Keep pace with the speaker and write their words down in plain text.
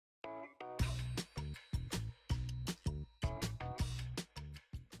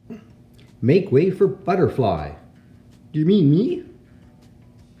Make Way for Butterfly. Do you mean me?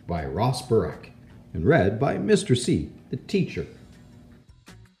 By Ross Burek, and read by Mr. C, the teacher.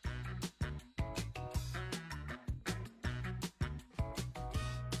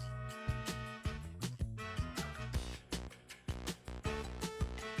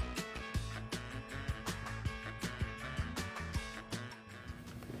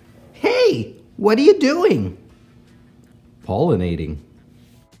 Hey, what are you doing? Pollinating.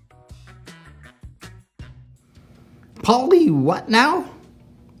 Polly what now?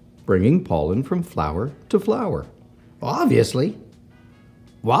 Bringing pollen from flower to flower. Obviously.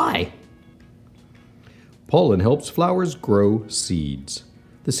 Why? Pollen helps flowers grow seeds.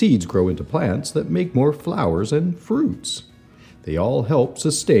 The seeds grow into plants that make more flowers and fruits. They all help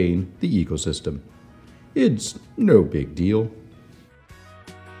sustain the ecosystem. It's no big deal.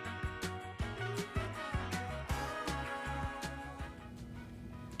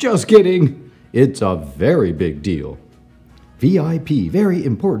 Just kidding. It's a very big deal. VIP, very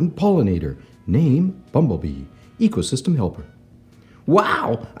important pollinator. Name, Bumblebee, ecosystem helper.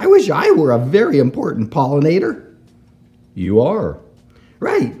 Wow, I wish I were a very important pollinator. You are.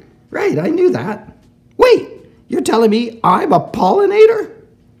 Right, I knew that. Wait, you're telling me I'm a pollinator?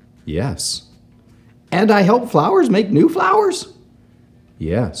 Yes. And I help flowers make new flowers?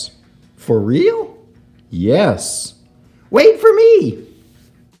 Yes. For real? Yes. Wait for me.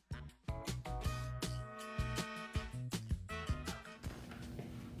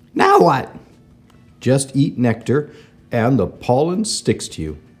 Now what? Just eat nectar and the pollen sticks to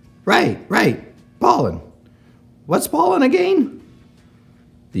you. Right. Pollen. What's pollen again?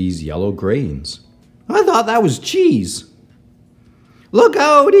 These yellow grains. I thought that was cheese. Look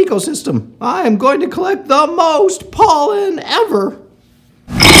out, ecosystem. I am going to collect the most pollen ever.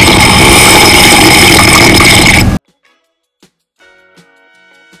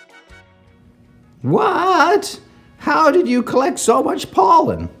 What? How did you collect so much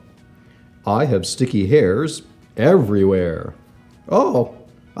pollen? I have sticky hairs everywhere. Oh,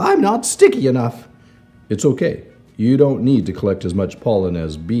 I'm not sticky enough. It's okay. You don't need to collect as much pollen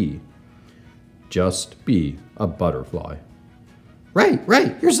as bee. Just be a butterfly. Right.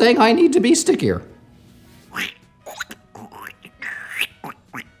 You're saying I need to be stickier.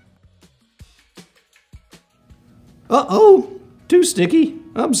 Uh-oh, too sticky.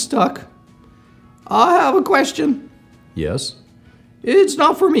 I'm stuck. I have a question. Yes? It's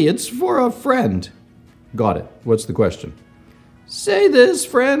not for me, it's for a friend. Got it. What's the question? Say this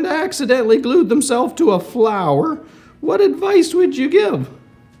friend accidentally glued themselves to a flower. What advice would you give?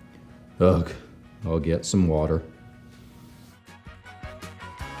 Ugh, I'll get some water.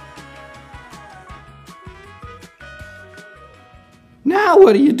 Now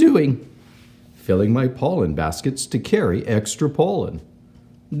what are you doing? Filling my pollen baskets to carry extra pollen.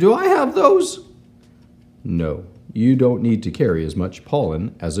 Do I have those? No, you don't need to carry as much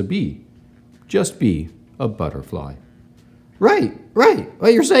pollen as a bee. Just be a butterfly. Right.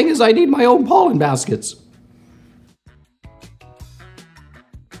 What you're saying is I need my own pollen baskets.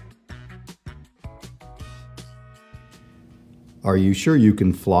 Are you sure you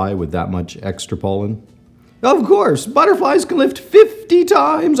can fly with that much extra pollen? Of course, butterflies can lift 50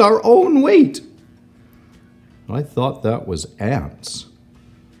 times our own weight. I thought that was ants.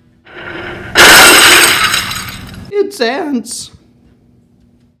 It's ants.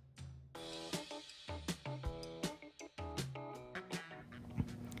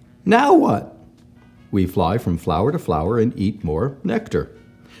 Now what? We fly from flower to flower and eat more nectar.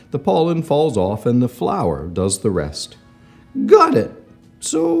 The pollen falls off and the flower does the rest. Got it.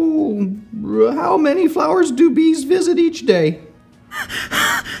 So, how many flowers do bees visit each day?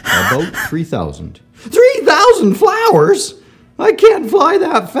 About 3,000. 3,000 flowers? I can't fly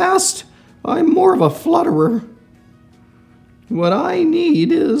that fast. I'm more of a flutterer. What I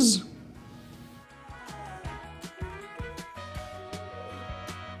need is...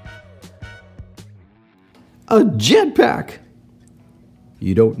 a jetpack.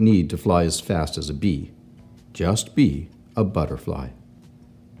 You don't need to fly as fast as a bee. Just be a butterfly.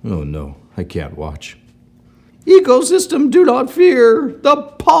 Oh no, I can't watch. Ecosystem, do not fear. The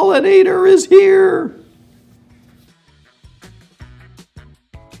pollinator is here.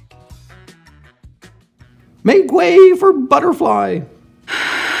 Make way for butterfly.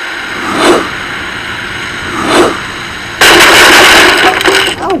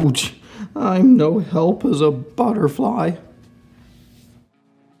 Ouch! I'm no help as a butterfly.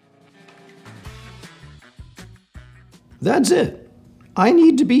 That's it. I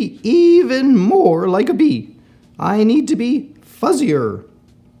need to be even more like a bee. I need to be fuzzier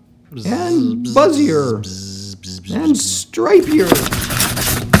and buzzier and stripier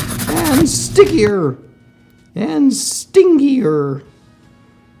and stickier and stingier.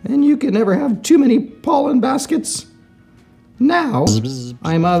 And you can never have too many pollen baskets. Now,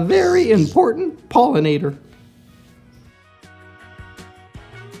 I'm a very important pollinator.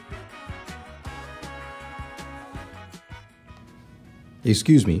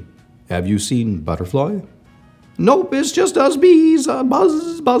 Excuse me, have you seen butterfly? Nope, it's just us bees.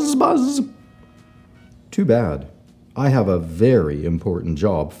 Buzz, buzz, buzz. Too bad. I have a very important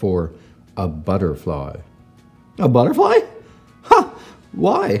job for a butterfly. A butterfly? Ha!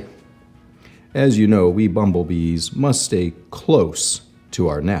 Why? As you know, we bumblebees must stay close to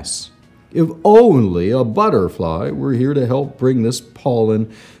our nests. If only a butterfly were here to help bring this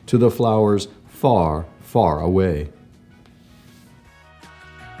pollen to the flowers far, far away.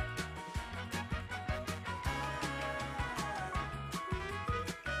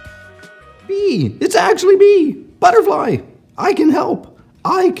 Bee! It's actually bee! Butterfly! I can help!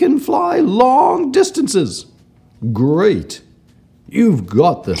 I can fly long distances! Great! You've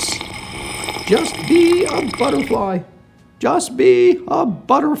got this. Just be a butterfly! Just be a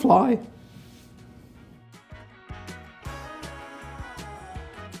butterfly!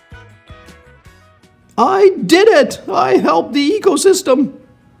 I did it! I helped the ecosystem!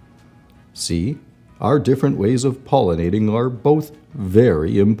 See, our different ways of pollinating are both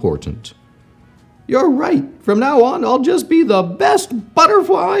very important. You're right. From now on, I'll just be the best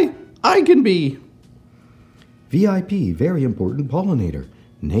butterfly I can be. VIP, very important pollinator.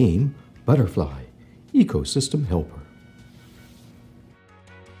 Name, butterfly. Ecosystem helper.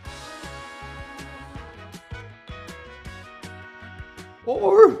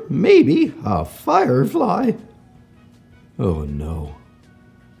 Or maybe a firefly. Oh no.